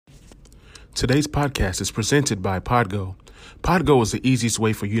Today's podcast is presented by Podgo. Podgo is the easiest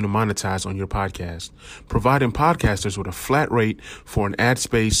way for you to monetize on your podcast, providing podcasters with a flat rate for an ad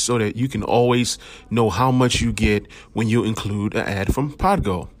space so that you can always know how much you get when you include an ad from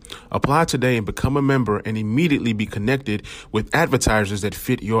Podgo. Apply today and become a member and immediately be connected with advertisers that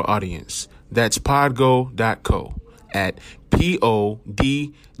fit your audience. That's podgo.co at podgo.co.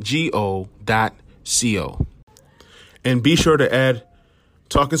 And be sure to add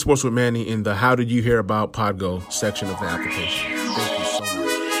Talking Sports with Manny in the How Did You Hear About Podgo section of the application. Thank you so much.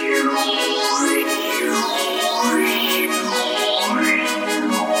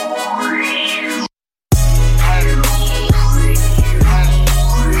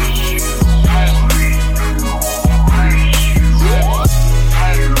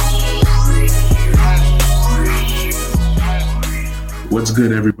 What's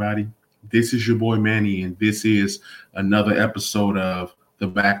good, everybody? This is your boy Manny, and this is another episode of the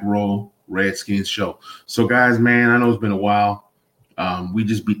Back Row Redskins show. So, guys, man, I know it's been a while. We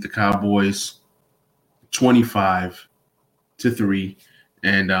just beat the Cowboys 25-3.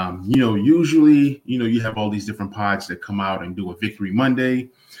 And, usually, you have all these different pods that come out and do a Victory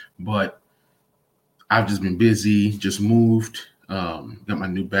Monday. But I've just been busy, just moved, got my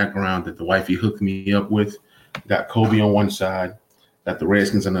new background that the wifey hooked me up with. Got Kobe on one side, got the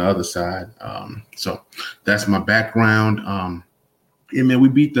Redskins on the other side. So that's my background. Yeah, man, we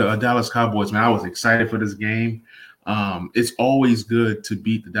beat the Dallas Cowboys, man. I was excited for this game. It's always good to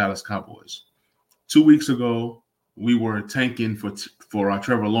beat the Dallas Cowboys. 2 weeks ago, we were tanking for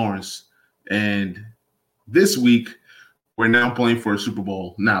Trevor Lawrence, and this week we're now playing for a Super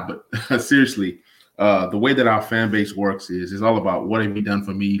Bowl. But seriously, the way that our fan base works is it's all about what have you done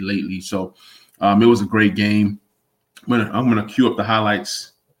for me lately. So it was a great game. I'm gonna cue up the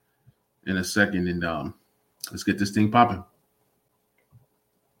highlights in a second, and let's get this thing popping.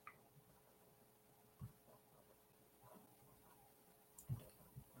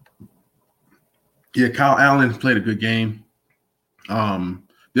 Yeah, Kyle Allen played a good game.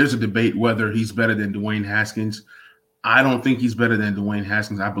 There's a debate whether he's better than Dwayne Haskins. I don't think he's better than Dwayne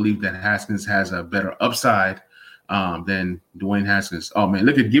Haskins. I believe that Haskins has a better upside than Dwayne Haskins. Oh, man,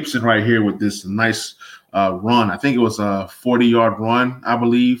 look at Gibson right here with this nice run. I think it was a 40-yard run, I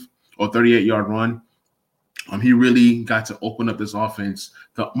believe, or 38-yard run. He really got to open up this offense.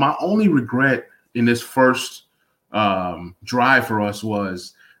 My only regret in this first drive for us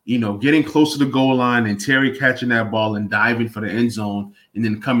was getting close to the goal line and Terry catching that ball and diving for the end zone and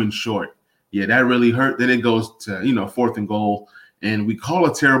then coming short. Yeah, that really hurt. Then it goes to, fourth and goal, and we call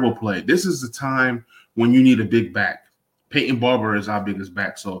a terrible play. This is the time when you need a big back. Peyton Barber is our biggest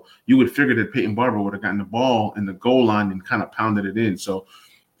back. So you would figure that Peyton Barber would have gotten the ball in the goal line and kind of pounded it in. So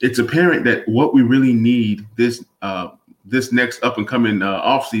it's apparent that what we really need this next up-and-coming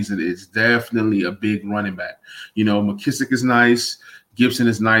offseason is definitely a big running back. McKissick is nice. Gibson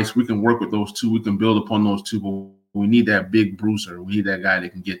is nice. We can work with those two. We can build upon those two, but we need that big bruiser. We need that guy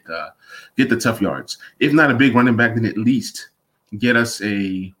that can get the tough yards. If not a big running back, then at least get us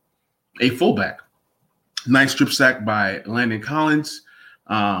a fullback. Nice strip sack by Landon Collins.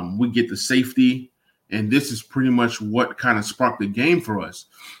 We get the safety, and this is pretty much what kind of sparked the game for us.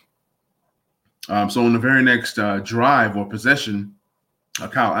 So on the very next drive or possession,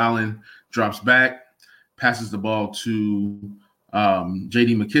 Kyle Allen drops back, passes the ball to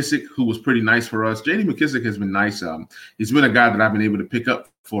J.D. McKissick, who was pretty nice for us. J.D. McKissick has been nice. He's been a guy that I've been able to pick up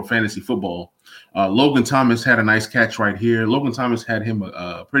for fantasy football. Logan Thomas had a nice catch right here. Logan Thomas had him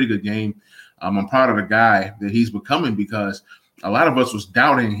a pretty good game. I'm proud of the guy that he's becoming because a lot of us was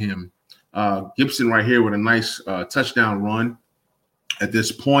doubting him. Gibson right here with a nice touchdown run. At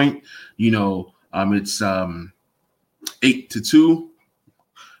this point, it's 8-2,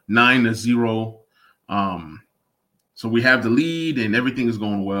 9-0. So we have the lead and everything is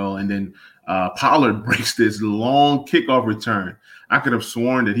going well. And then Pollard breaks this long kickoff return. I could have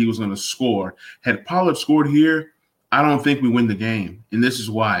sworn that he was going to score. Had Pollard scored here, I don't think we win the game. And this is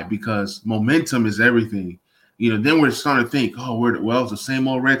why, because momentum is everything. Then we're starting to think, it's the same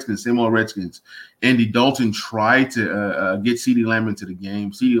old Redskins. Andy Dalton tried to get CeeDee Lamb into the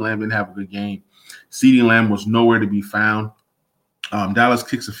game. CeeDee Lamb didn't have a good game. CeeDee Lamb was nowhere to be found. Dallas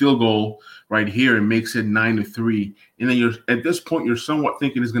kicks a field goal right here and makes it 9-3. And then at this point, you're somewhat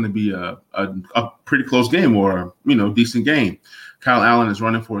thinking it's going to be a pretty close game or, decent game. Kyle Allen is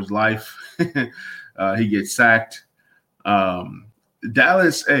running for his life. He gets sacked.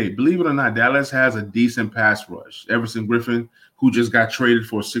 Dallas, believe it or not, Dallas has a decent pass rush. Everson Griffin, who just got traded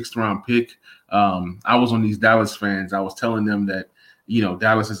for a 6th-round pick. I was on these Dallas fans. I was telling them that,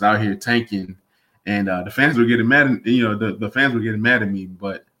 Dallas is out here tanking. And the fans were getting mad. The fans were getting mad at me,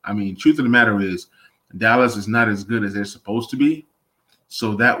 but I mean, truth of the matter is Dallas is not as good as they're supposed to be.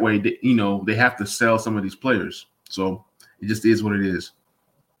 So that way, they have to sell some of these players. So it just is what it is.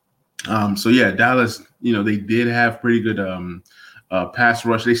 So yeah, Dallas, they did have pretty good pass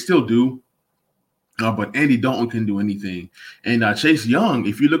rush. They still do. But Andy Dalton can do anything. And Chase Young,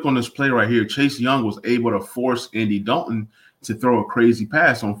 if you look on this play right here, Chase Young was able to force Andy Dalton to throw a crazy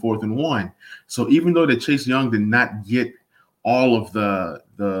pass on 4th and 1. So even though that Chase Young did not get all of the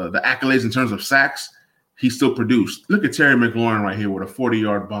accolades in terms of sacks, he still produced. Look at Terry McLaurin right here with a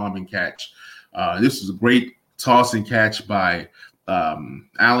 40-yard bomb and catch. This is a great toss and catch by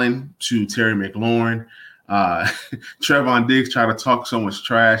Allen to Terry McLaurin. Trevon Diggs tried to talk so much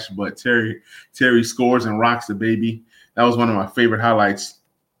trash, but Terry scores and rocks the baby. That was one of my favorite highlights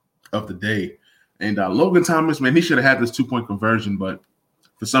of the day. And Logan Thomas, man, he should have had this 2-point conversion, but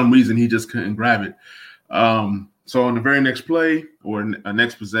for some reason he just couldn't grab it. So on the very next play or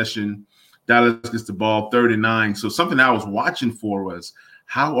next possession, Dallas gets the ball 3rd and 9. So something I was watching for was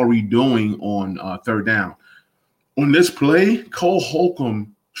how are we doing on 3rd down? On this play, Cole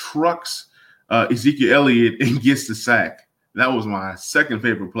Holcomb trucks Ezekiel Elliott and gets the sack. That was my second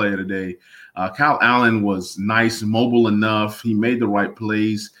favorite play of the day. Kyle Allen was nice, mobile enough. He made the right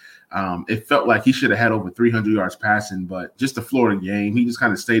plays. It felt like he should have had over 300 yards passing, but just the Florida game, he just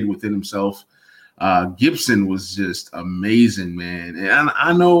kind of stayed within himself. Gibson was just amazing, man. And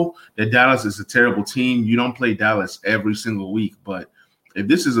I know that Dallas is a terrible team. You don't play Dallas every single week, but if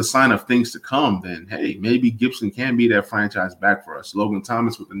this is a sign of things to come, then, hey, maybe Gibson can be that franchise back for us. Logan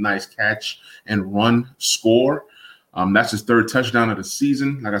Thomas with a nice catch and run score. That's his 3rd touchdown of the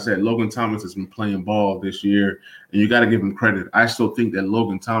season. Like I said, Logan Thomas has been playing ball this year, and you got to give him credit. I still think that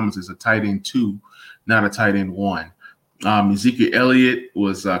Logan Thomas is a tight end 2, not a tight end 1. Ezekiel Elliott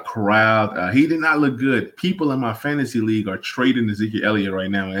was corralled. He did not look good. People in my fantasy league are trading Ezekiel Elliott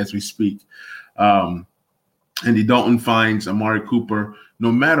right now as we speak. Andy Dalton finds Amari Cooper.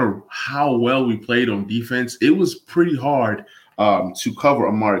 No matter how well we played on defense, it was pretty hard to cover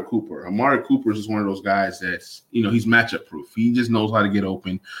Amari Cooper. Amari Cooper is one of those guys that's, he's matchup proof. He just knows how to get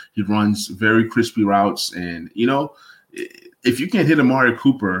open. He runs very crispy routes. And, if you can't hit Amari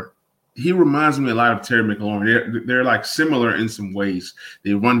Cooper, he reminds me a lot of Terry McLaurin. They're like similar in some ways.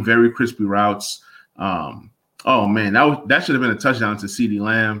 They run very crispy routes. Oh, man, that should have been a touchdown to CeeDee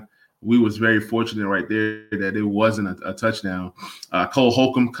Lamb. We was very fortunate right there that it wasn't a touchdown. Cole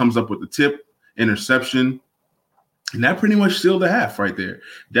Holcomb comes up with the tip, interception, and that pretty much sealed the half right there.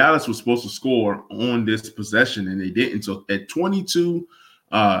 Dallas was supposed to score on this possession, and they didn't. So at 22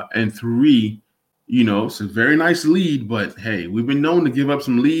 and 3, it's a very nice lead, but, hey, we've been known to give up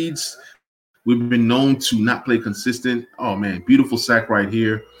some leads. We've been known to not play consistent. Oh, man, beautiful sack right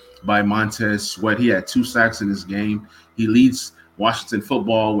here by Montez Sweat. He had 2 sacks in this game. He leads Washington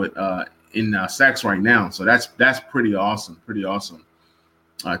football with in sacks right now. So that's pretty awesome. Pretty awesome.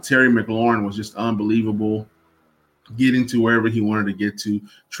 Terry McLaurin was just unbelievable, getting to wherever he wanted to get to.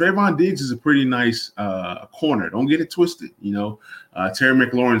 Trevon Diggs is a pretty nice corner. Don't get it twisted. Terry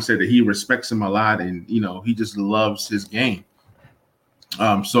McLaurin said that he respects him a lot, and he just loves his game.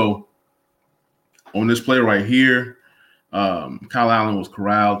 So on this play right here, Kyle Allen was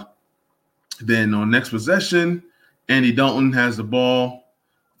corralled. Then on next possession, Andy Dalton has the ball,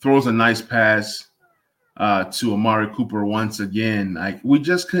 throws a nice pass to Amari Cooper once again. We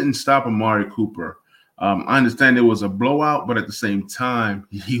just couldn't stop Amari Cooper. I understand it was a blowout, but at the same time,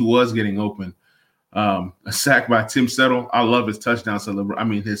 he was getting open. A sack by Tim Settle. I love his touchdown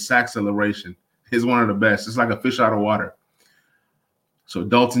celebration. His sack celebration is one of the best. It's like a fish out of water. So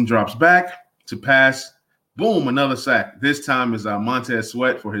Dalton drops back to pass. Boom, another sack. This time is Montez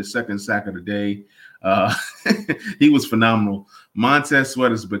Sweat for his 2nd sack of the day. He was phenomenal. Montez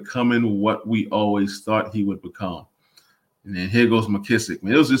Sweat is becoming what we always thought he would become. And then here goes McKissick.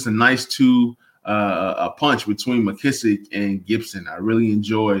 Man, it was just a nice a punch between McKissick and Gibson. I really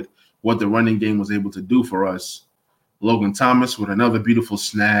enjoyed what the running game was able to do for us. Logan Thomas with another beautiful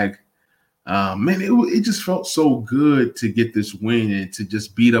snag. Man, it just felt so good to get this win and to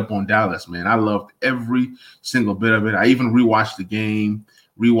just beat up on Dallas, man. I loved every single bit of it. I even rewatched the game,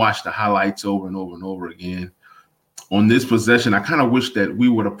 rewatched the highlights over and over and over again. On this possession, I kind of wish that we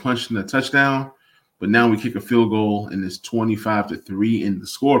would have punched in the touchdown, but now we kick a field goal and it's 25-3, and the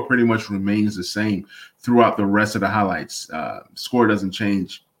score pretty much remains the same throughout the rest of the highlights. Score doesn't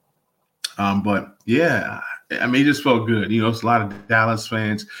change. But yeah, it just felt good. It's a lot of Dallas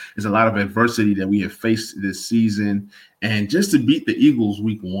fans. There's a lot of adversity that we have faced this season. And just to beat the Eagles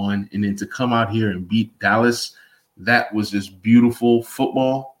week 1 and then to come out here and beat Dallas, that was just beautiful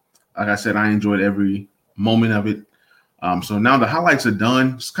football. Like I said, I enjoyed every moment of it. So now the highlights are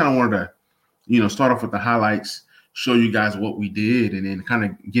done. Just kind of wanted to, start off with the highlights, show you guys what we did, and then kind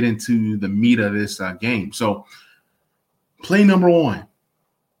of get into the meat of this game. So play number one,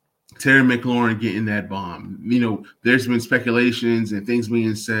 Terry McLaurin getting that bomb. There's been speculations and things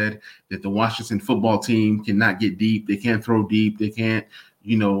being said that the Washington football team cannot get deep. They can't throw deep. They can't,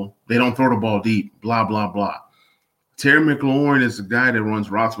 they don't throw the ball deep, blah, blah, blah. Terry McLaurin is a guy that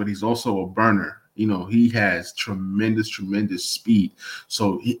runs routes, but he's also a burner. He has tremendous speed.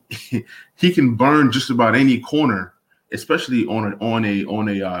 So he can burn just about any corner, especially on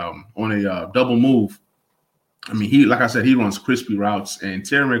a double move. I mean, like I said, he runs crispy routes, and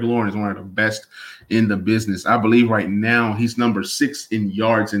Terry McLaurin is one of the best in the business. I believe right now he's number 6 in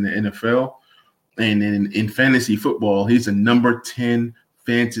yards in the NFL, and in fantasy football, he's a number 10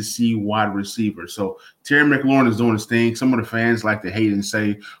 fantasy wide receiver. So Terry McLaurin is doing his thing. Some of the fans like to hate and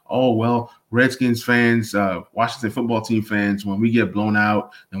say, oh, well, Redskins fans, Washington football team fans, when we get blown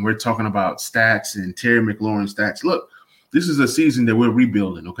out and we're talking about stats and Terry McLaurin stats, look, this is a season that we're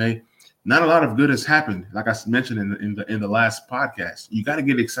rebuilding, okay? Not a lot of good has happened, like I mentioned in the last podcast. You got to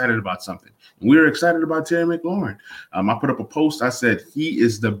get excited about something. And we were excited about Terry McLaurin. I put up a post. I said he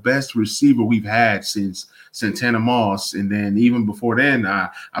is the best receiver we've had since Santana Moss. And then even before then, I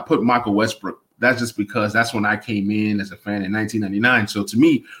put Michael Westbrook. That's just because that's when I came in as a fan in 1999. So to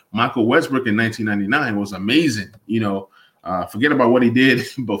me, Michael Westbrook in 1999 was amazing. Forget about what he did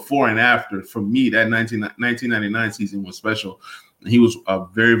before and after. For me, that 1999 season was special. He was a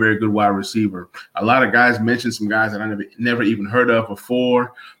very, very good wide receiver. A lot of guys mentioned some guys that I never even heard of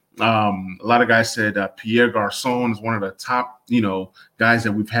before. A lot of guys said Pierre Garçon is one of the top, guys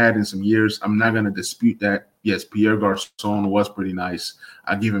that we've had in some years. I'm not going to dispute that. Yes, Pierre Garçon was pretty nice.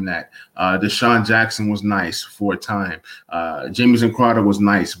 I'll give him that. Deshaun Jackson was nice for a time. Jamison Crowder was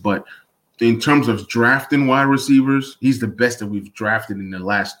nice. But in terms of drafting wide receivers, he's the best that we've drafted in the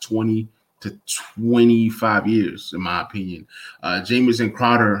last 20 to 25 years, in my opinion. Jamison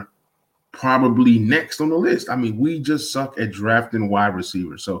Crowder probably next on the list. I mean, we just suck at drafting wide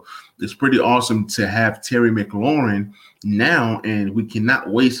receivers. So it's pretty awesome to have Terry McLaurin now, and we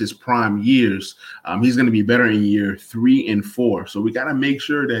cannot waste his prime years. He's going to be better in year 3 and 4. So we got to make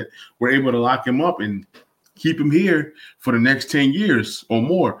sure that we're able to lock him up and keep him here for the next 10 years or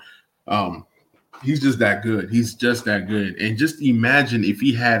more. He's just that good. He's just that good. And just imagine if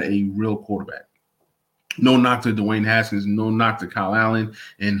he had a real quarterback. No knock to Dwayne Haskins, no knock to Kyle Allen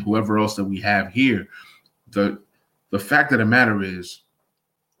and whoever else that we have here. The fact of the matter is,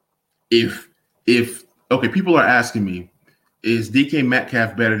 if people are asking me, is DK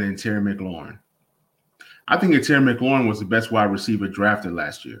Metcalf better than Terry McLaurin? I think that Terry McLaurin was the best wide receiver drafted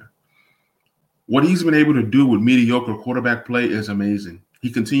last year. What he's been able to do with mediocre quarterback play is amazing. He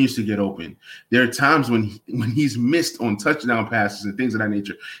continues to get open. There are times when he's missed on touchdown passes and things of that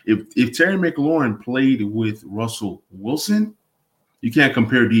nature. If Terry McLaurin played with Russell Wilson, you can't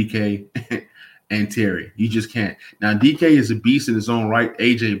compare DK and Terry. You just can't. Now, DK is a beast in his own right.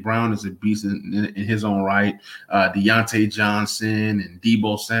 A.J. Brown is a beast in his own right. Deontay Johnson and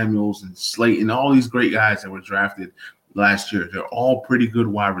Deebo Samuels and Slayton, all these great guys that were drafted last year. They're all pretty good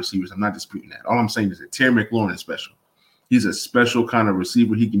wide receivers. I'm not disputing that. All I'm saying is that Terry McLaurin is special. He's a special kind of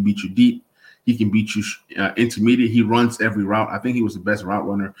receiver. He can beat you deep. He can beat you intermediate. He runs every route. I think he was the best route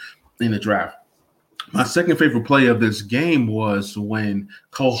runner in the draft. My second favorite play of this game was when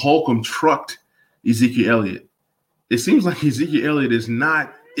Cole Holcomb trucked Ezekiel Elliott. It seems like Ezekiel Elliott is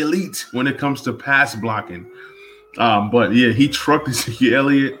not elite when it comes to pass blocking. But, yeah, he trucked Ezekiel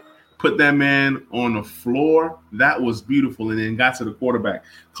Elliott, put that man on the floor. That was beautiful, and then got to the quarterback.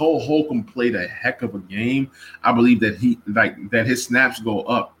 Cole Holcomb played a heck of a game. I believe that his snaps go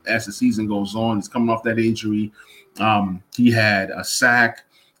up as the season goes on. He's coming off that injury. He had a sack.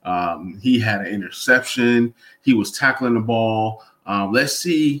 He had an interception. He was tackling the ball. Let's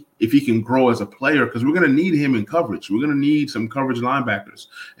see if he can grow as a player, because we're going to need him in coverage. We're going to need some coverage linebackers.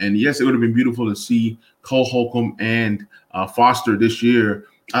 And, yes, it would have been beautiful to see Cole Holcomb and Foster this year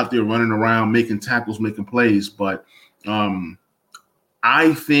out there running around, making tackles, making plays. But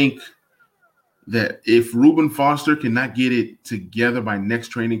I think that if Reuben Foster cannot get it together by next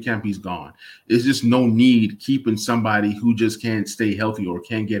training camp, he's gone. There's just no need keeping somebody who just can't stay healthy or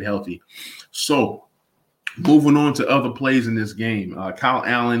can't get healthy. So moving on to other plays in this game, Kyle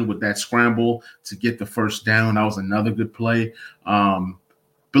Allen with that scramble to get the first down. That was another good play.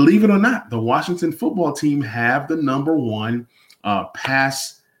 Believe it or not, the Washington football team have the number 1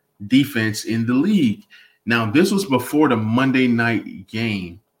 pass defense in the league. Now, this was before the Monday night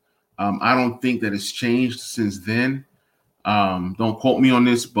game. I don't think that it's changed since then. Don't quote me on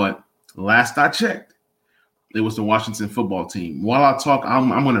this, but last I checked, It was the Washington football team. While I talk, I'm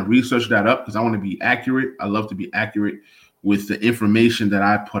going to research that up because I want to be accurate. I love to be accurate with the information that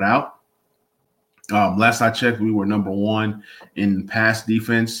I put out. Last I checked, we were number 1 in pass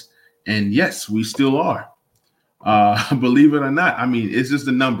defense. And yes, we still are. Believe it or not. I mean, it's just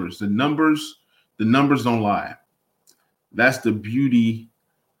the numbers. The numbers don't lie. That's the beauty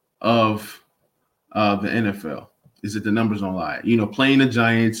of the NFL. Is that the numbers don't lie? You know, playing the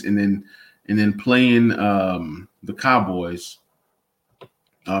Giants and then playing the Cowboys,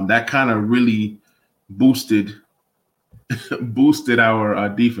 that kind of really boosted our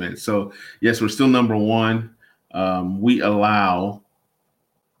defense. So yes, we're still number 1. We have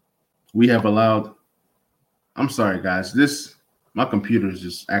allowed. I'm sorry, guys. My computer is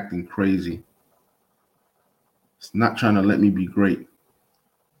just acting crazy. It's not trying to let me be great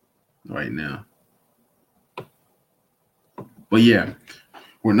right now. But yeah,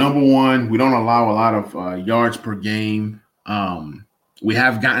 we're number 1. We don't allow a lot of yards per game. We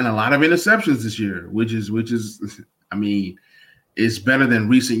have gotten a lot of interceptions this year, which is, I mean, it's better than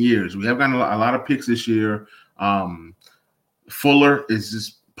recent years. We have gotten a lot of picks this year. Fuller is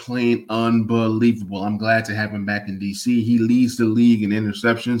just plain unbelievable. I'm glad to have him back in DC. He leads the league in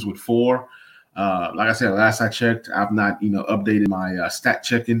interceptions with 4. Like I said, last I checked, I've not, updated my stat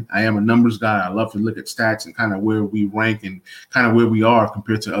checking. I am a numbers guy. I love to look at stats and kind of where we rank and kind of where we are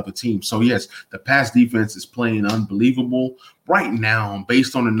compared to other teams. So yes, the pass defense is playing unbelievable right now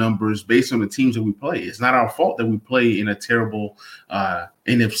based on the numbers, based on the teams that we play. It's not our fault that we play in a terrible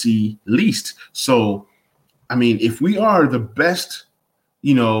NFC least. So, I mean, if we are the best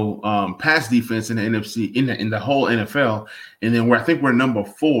pass defense in the NFC in the whole NFL, and then I think we're number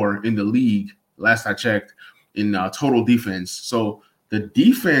 4 in the league. Last I checked, in total defense. So the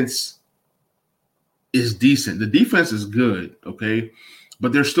defense is decent. The defense is good, okay,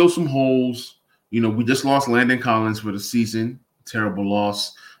 but there's still some holes. We just lost Landon Collins for the season. Terrible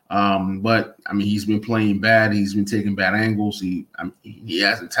loss. But I mean, he's been playing bad. He's been taking bad angles. He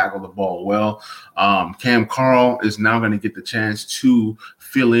hasn't tackled the ball well. Cam Carl is now going to get the chance to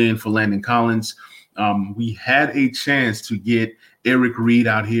fill in for Landon Collins. We had a chance to get Eric Reed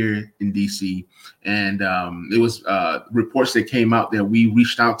out here in DC, and it was reports that came out that we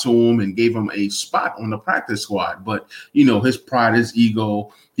reached out to him and gave him a spot on the practice squad. But his pride, his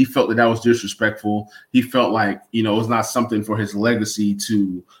ego, he felt that was disrespectful. He felt like it was not something for his legacy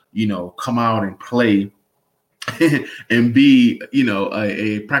to come out and play and be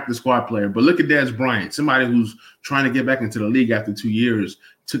a practice squad player. But look at Dez Bryant, somebody who's trying to get back into the league after 2 years,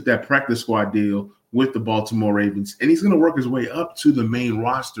 took that practice squad deal with the Baltimore Ravens, and he's going to work his way up to the main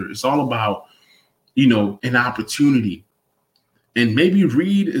roster. It's all about an opportunity. And maybe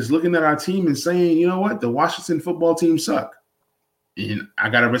Reed is looking at our team and saying, you know what, the Washington football team suck. And I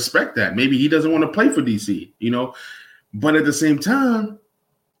got to respect that. Maybe he doesn't want to play for DC, but at the same time,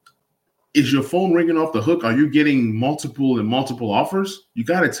 is your phone ringing off the hook? Are you getting multiple offers? You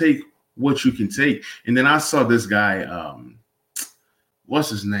got to take what you can take. And then I saw this guy, what's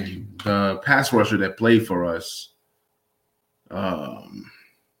his name? The pass rusher that played for us.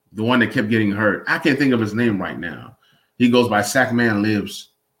 The one that kept getting hurt. I can't think of his name right now. He goes by Sackman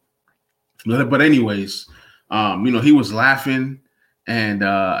Lives. But anyways, he was laughing. And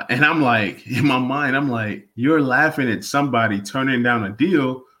I'm like, in my mind, I'm like, you're laughing at somebody turning down a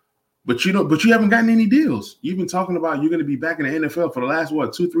deal, but you haven't gotten any deals. You've been talking about you're going to be back in the NFL for the last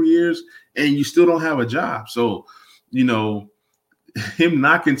 2-3 years, and you still don't have a job. So, him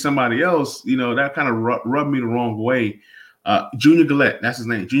knocking somebody else, that kind of rubbed me the wrong way. Junior Gillette, that's his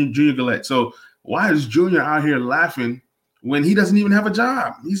name, Junior Gillette. So why is Junior out here laughing when he doesn't even have a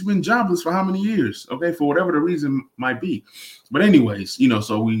job? He's been jobless for how many years? Okay, for whatever the reason might be. But anyways,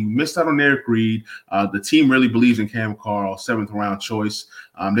 so we missed out on Eric Reed. The team really believes in Cam Carl, 7th round choice.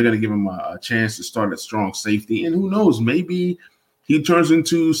 They're going to give him a chance to start at strong safety. And who knows, maybe he turns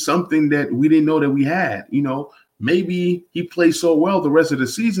into something that we didn't know that we had. Maybe he plays so well the rest of the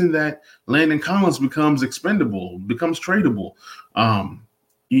season that Landon Collins becomes expendable, becomes tradable.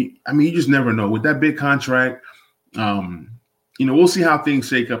 You just never know. With that big contract, we'll see how things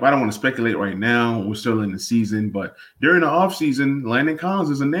shake up. I don't want to speculate right now. We're still in the season, but during the offseason, Landon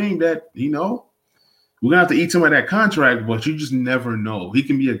Collins is a name that, we're going to have to eat some of that contract, but you just never know. He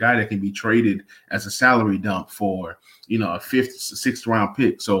can be a guy that can be traded as a salary dump for, a 5th, 6th round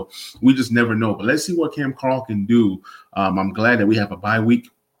pick. So we just never know. But let's see what Cam Carl can do. I'm glad that we have a bye week.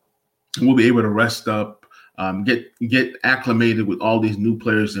 We'll be able to rest up, get acclimated with all these new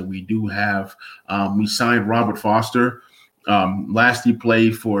players that we do have. We signed Robert Foster. Last he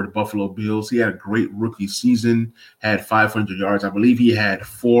played for the Buffalo Bills, he had a great rookie season, had 500 yards. I believe he had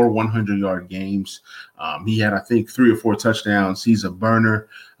 4 100-yard games. He had, I think, 3 or 4 touchdowns. He's a burner.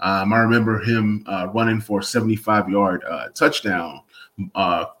 I remember him running for a 75-yard touchdown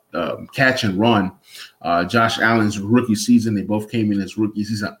catch and run. Josh Allen's rookie season, they both came in as rookies.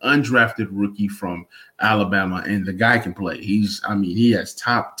 He's an undrafted rookie from Alabama, and the guy can play. He has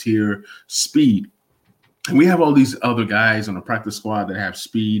top-tier speed. And we have all these other guys on the practice squad that have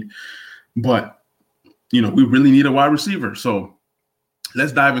speed, but, we really need a wide receiver. So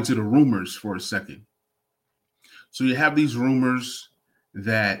let's dive into the rumors for a second. So you have these rumors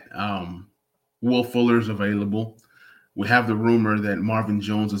that Will Fuller's available. We have the rumor that Marvin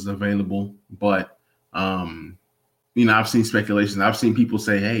Jones is available, but, I've seen speculations. I've seen people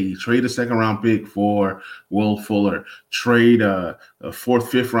say, hey, trade a second-round pick for Will Fuller, trade a 4th,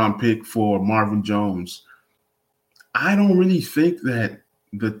 5th-round pick for Marvin Jones. I don't really think that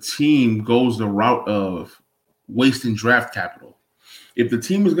the team goes the route of wasting draft capital. If the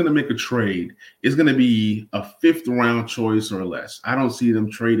team is going to make a trade, it's going to be a 5th-round choice or less. I don't see them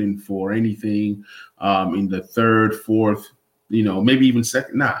trading for anything in the 3rd, 4th, maybe even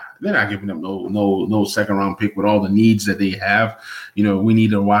second. Nah, they're not giving up no second-round pick with all the needs that they have. We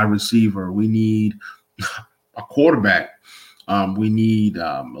need a wide receiver. We need a quarterback. We need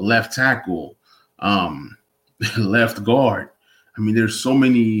a left tackle. Left guard. There's so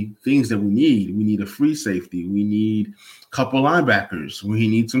many things that we need. We need a free safety. We need a couple linebackers. We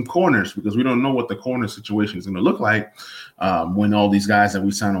need some corners because we don't know what the corner situation is going to look like when all these guys that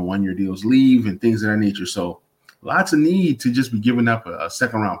we sign on 1-year deals leave and things of that nature. So lots of need to just be giving up a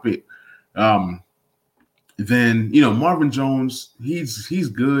second-round pick. Then, Marvin Jones, he's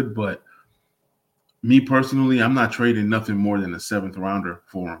good, but me personally, I'm not trading nothing more than a 7th rounder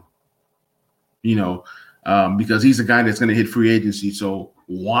for him. Because he's a guy that's going to hit free agency. So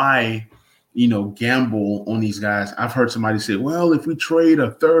why, gamble on these guys? I've heard somebody say, well, if we trade a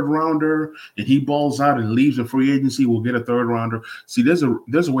 3rd rounder and he balls out and leaves in free agency, we'll get a 3rd rounder. See, there's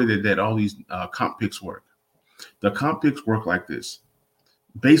a way that all these comp picks work. The comp picks work like this.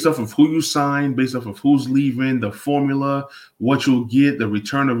 Based off of who you sign, based off of who's leaving, the formula, what you'll get, the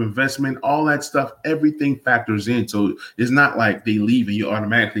return of investment, all that stuff, everything factors in. So it's not like they leave and you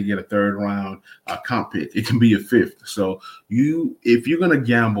automatically get a 3rd round comp pick. It can be a 5th. So if you're going to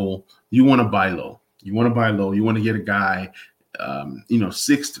gamble, you want to buy low. You want to get a guy,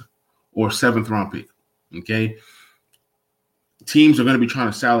 6th or 7th round pick. Okay. Teams are going to be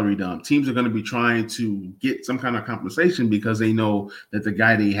trying to salary dump. Teams are going to be trying to get some kind of compensation because they know that the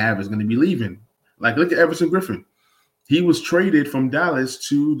guy they have is going to be leaving. Like, look at Everson Griffin. He was traded from Dallas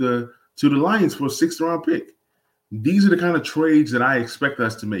to the Lions for a 6th round pick. These are the kind of trades that I expect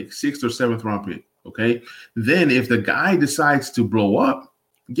us to make, 6th or 7th round pick. Okay. Then if the guy decides to blow up,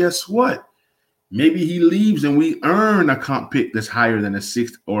 guess what? Maybe he leaves and we earn a comp pick that's higher than a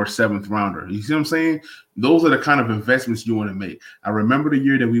 6th or 7th rounder. You see what I'm saying? Those are the kind of investments you want to make. I remember the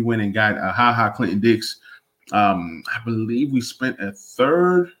year that we went and got Clinton Dix. I believe we spent a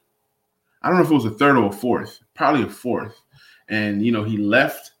 3rd. I don't know if it was a 3rd or a 4th, probably a 4th. And, he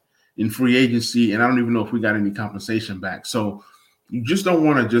left in free agency, and I don't even know if we got any compensation back. So you just don't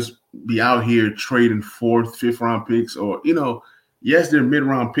want to just be out here trading 4th, 5th round picks or, yes, they're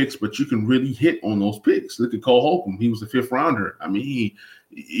mid-round picks, but you can really hit on those picks. Look at Cole Holcomb. He was a 5th rounder.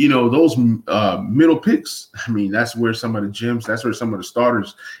 Those middle picks, that's where some of the gems, that's where some of the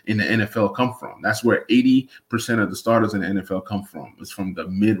starters in the NFL come from. That's where 80% of the starters in the NFL come from. It's from the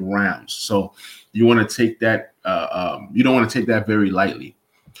mid-rounds. So you want to take that you don't want to take that very lightly.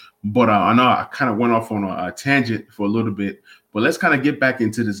 But I know I kind of went off on a tangent for a little bit, but let's kind of get back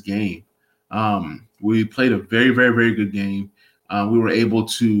into this game. We played a very, very, very good game. We were able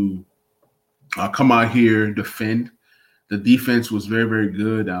to come out here, defend. The defense was very, very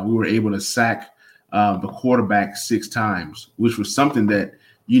good. We were able to sack the quarterback 6 times, which was something that,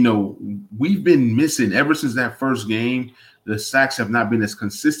 we've been missing ever since that first game. The sacks have not been as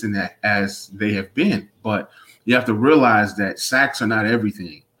consistent as they have been. But you have to realize that sacks are not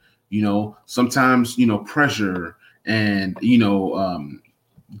everything. Sometimes, pressure and,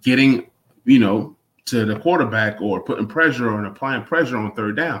 getting, to the quarterback or putting pressure and applying pressure on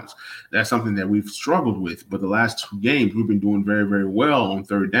 3rd downs. That's something that we've struggled with. But the last 2 games, we've been doing very, very well on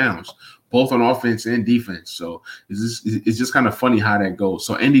 3rd downs, both on offense and defense. So it's just kind of funny how that goes.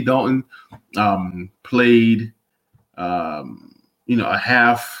 So Andy Dalton played, a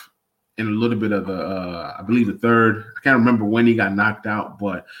half and a little bit of I believe the 3rd. I can't remember when he got knocked out,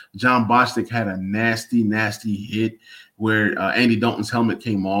 but John Bostic had a nasty, nasty hit where Andy Dalton's helmet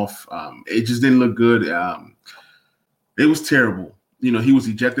came off. It just didn't look good. It was terrible. He was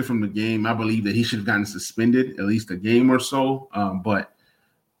ejected from the game. I believe that he should have gotten suspended at least a game or so. But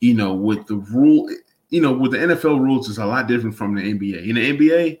with the rule, with the NFL rules, it's a lot different from the NBA. In the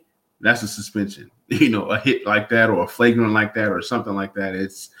NBA, that's a suspension. A hit like that or a flagrant like that or something like that,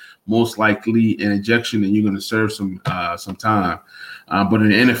 it's most likely an ejection and you're going to serve some time. But in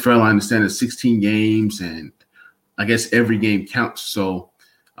the NFL, I understand it's 16 games and I guess every game counts. So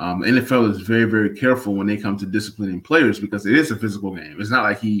the NFL is very, very careful when they come to disciplining players because it is a physical game. It's not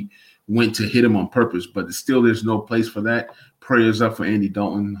like he went to hit him on purpose, but still there's no place for that. Prayers up for Andy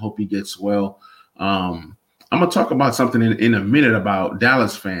Dalton. Hope he gets well. I'm going to talk about something in a minute about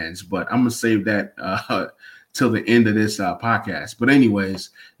Dallas fans, but I'm going to save that till the end of this podcast. But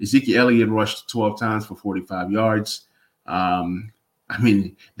anyways, Ezekiel Elliott rushed 12 times for 45 yards.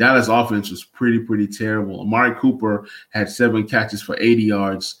 Dallas offense was pretty terrible. Amari Cooper had 7 catches for 80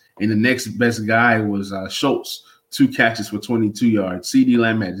 yards, and the next best guy was Schultz, 2 catches for 22 yards. CeeDee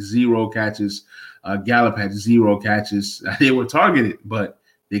Lamb had 0 catches. Gallup had 0 catches. They were targeted, but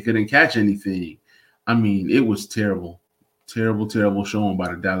they couldn't catch anything. It was terrible showing by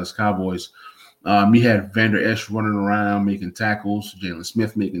the Dallas Cowboys. You had Vander Esch running around making tackles, Jalen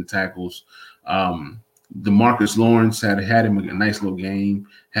Smith making tackles. DeMarcus Lawrence had him a nice little game,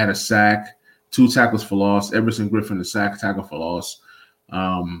 had a sack, 2 tackles for loss. Everson Griffin, a sack, tackle for loss.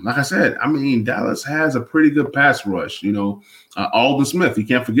 Like I said, Dallas has a pretty good pass rush. Aldon Smith, you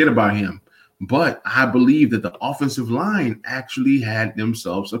can't forget about him. But I believe that the offensive line actually had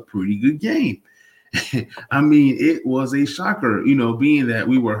themselves a pretty good game. It was a shocker, being that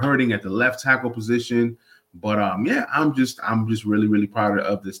we were hurting at the left tackle position. But I'm just really proud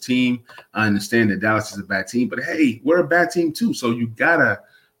of this team. I understand that Dallas is a bad team, but hey, we're a bad team too. So you gotta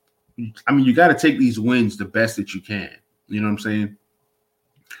take these wins the best that you can. You know what I'm saying?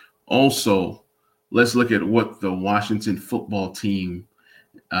 Also, let's look at what the Washington football team.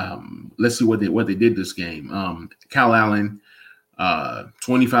 Let's see what they did this game. Kyle Allen,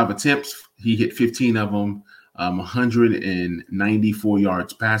 25 attempts. He hit 15 of them, 194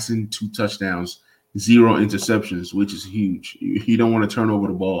 yards passing, 2 touchdowns, 0 interceptions, which is huge. You don't want to turn over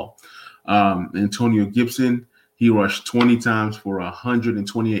the ball. Antonio Gibson, he rushed 20 times for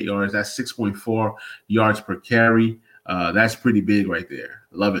 128 yards. That's 6.4 yards per carry. That's pretty big right there.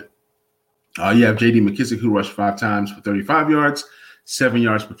 Love it. You have J.D. McKissick, who rushed 5 times for 35 yards, 7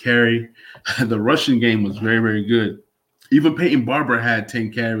 yards per carry. The rushing game was very, very good. Even Peyton Barber had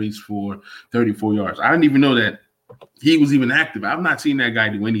 10 carries for 34 yards. I didn't even know that he was even active. I've not seen that guy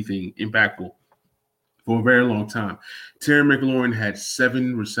do anything impactful for a very long time. Terry McLaurin had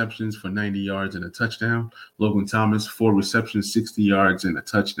 7 receptions for 90 yards and a touchdown. Logan Thomas, 4 receptions, 60 yards and a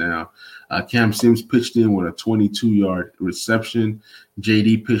touchdown. Cam Sims pitched in with a 22-yard reception.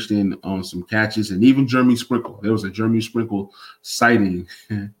 JD pitched in on some catches, and even Jeremy Sprinkle. There was a Jeremy Sprinkle sighting.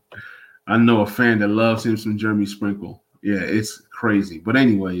 I know a fan that loves him some Jeremy Sprinkle. Yeah, it's crazy. But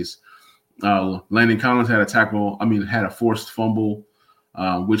anyways, Landon Collins had a forced fumble,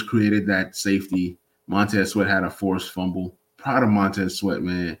 which created that safety. Montez Sweat had a forced fumble. Proud of Montez Sweat,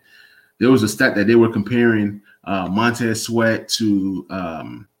 man. There was a stat that they were comparing Montez Sweat to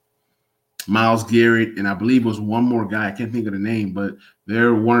Myles Garrett, and I believe it was one more guy. I can't think of the name, but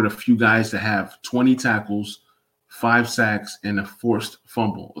they're one of the few guys to have 20 tackles, 5 sacks, and a forced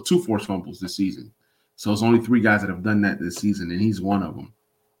fumble, or 2 forced fumbles this season. So it's only 3 guys that have done that this season, and he's one of them.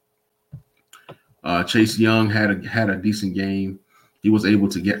 Chase Young had a decent game. He was able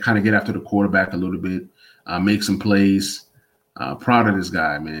to get after the quarterback a little bit, make some plays. Proud of this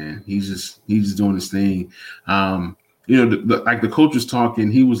guy, man. He's just doing his thing. Like the coach was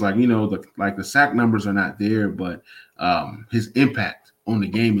talking, he was like, the sack numbers are not there, but his impact on the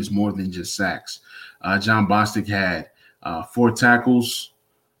game is more than just sacks. John Bostic had 4 tackles,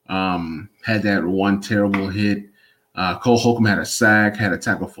 had that one terrible hit. Cole Holcomb had a sack, had a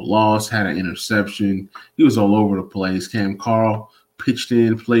tackle for loss, had an interception. He was all over the place. Cam Carl pitched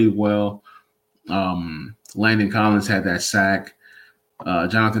in, played well. Landon Collins had that sack.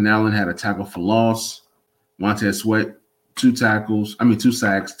 Jonathan Allen had a tackle for loss. Montez Sweat, 2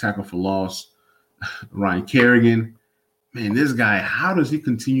 sacks, tackle for loss. Ryan Kerrigan, man, this guy, how does he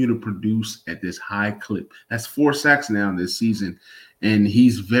continue to produce at this high clip? That's 4 sacks now this season, and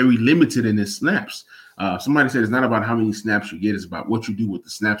he's very limited in his snaps. Somebody said it's not about how many snaps you get, it's about what you do with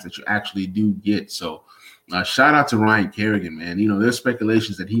the snaps that you actually do get. So shout out to Ryan Kerrigan, man. There's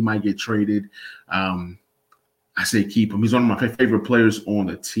speculations that he might get traded. I say keep him. He's one of my favorite players on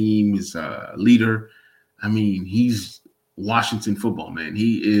the team. He's a leader. He's Washington football, man.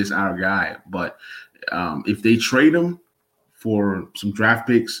 He is our guy. But if they trade him for some draft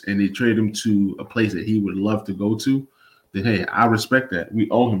picks and they trade him to a place that he would love to go to, then hey, I respect that. We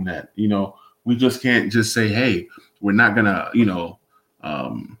owe him that. We just can't just say, hey, we're not gonna,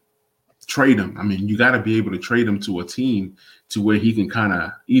 trade him. I mean, you got to be able to trade him to a team to where he can kind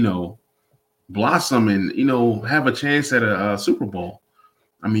of, blossom and, have a chance at a Super Bowl.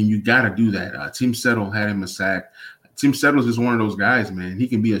 I mean, you got to do that. Tim Settle had him a sack. Tim Settle is one of those guys, man. He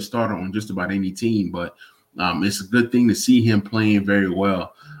can be a starter on just about any team, but it's a good thing to see him playing very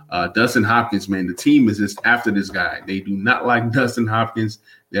well. Dustin Hopkins, man, the team is just after this guy. They do not like Dustin Hopkins.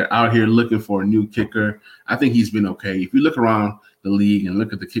 They're out here looking for a new kicker. I think he's been okay. If you look around the league and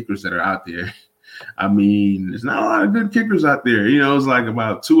look at the kickers that are out there, I mean, there's not a lot of good kickers out there. It's like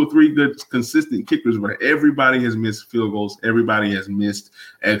about 2 or 3 good consistent kickers, but everybody has missed field goals. Everybody has missed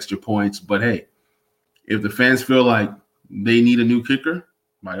extra points. But hey, if the fans feel like they need a new kicker,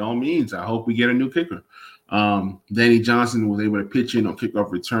 by all means, I hope we get a new kicker. Danny Johnson was able to pitch in on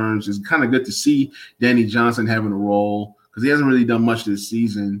kickoff returns. It's kind of good to see Danny Johnson having a role because he hasn't really done much this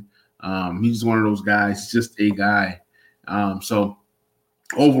season. He's one of those guys, just a guy. So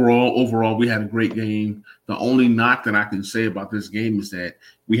overall, we had a great game. The only knock that I can say about this game is that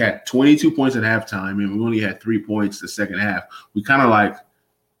we had 22 points at halftime and we only had 3 points the second half. We kind of like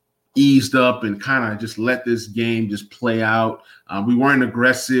eased up and kind of just let this game just play out. We weren't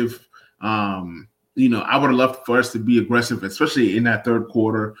aggressive. I would have loved for us to be aggressive, especially in that third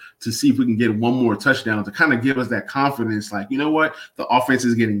quarter, to see if we can get one more touchdown to kind of give us that confidence. Like, you know what? The offense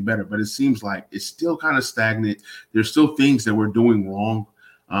is getting better, but it seems like it's still kind of stagnant. There's still things that we're doing wrong.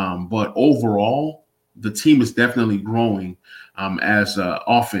 But overall, the team is definitely growing as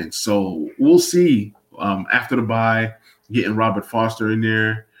offense. So we'll see after the bye, getting Robert Foster in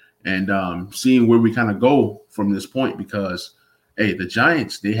there and seeing where we kind of go from this point because hey, the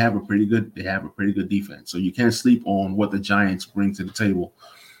Giants, they have a pretty good defense. So you can't sleep on what the Giants bring to the table.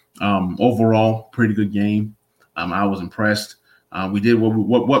 Overall, pretty good game. I was impressed. We did what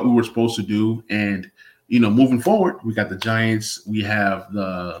we were supposed to do. And, moving forward, we got the Giants. We have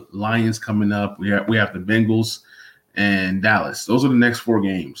the Lions coming up. We have the Bengals and Dallas. Those are the next 4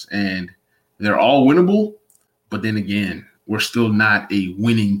 games. And they're all winnable. But then again, we're still not a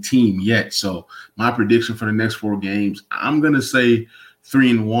winning team yet. So my prediction for the next 4 games, I'm going to say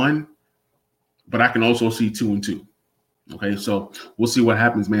 3-1, but I can also see 2-2. Okay, so we'll see what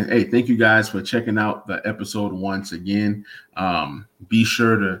happens, man. Hey, thank you guys for checking out the episode once again. Be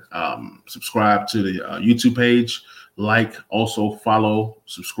sure to subscribe to the YouTube page, also follow,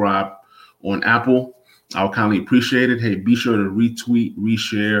 subscribe on Apple. I'll kindly appreciate it. Hey, be sure to retweet,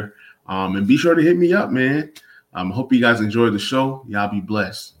 reshare, and be sure to hit me up, man. Hope you guys enjoyed the show. Y'all be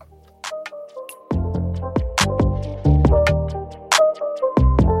blessed.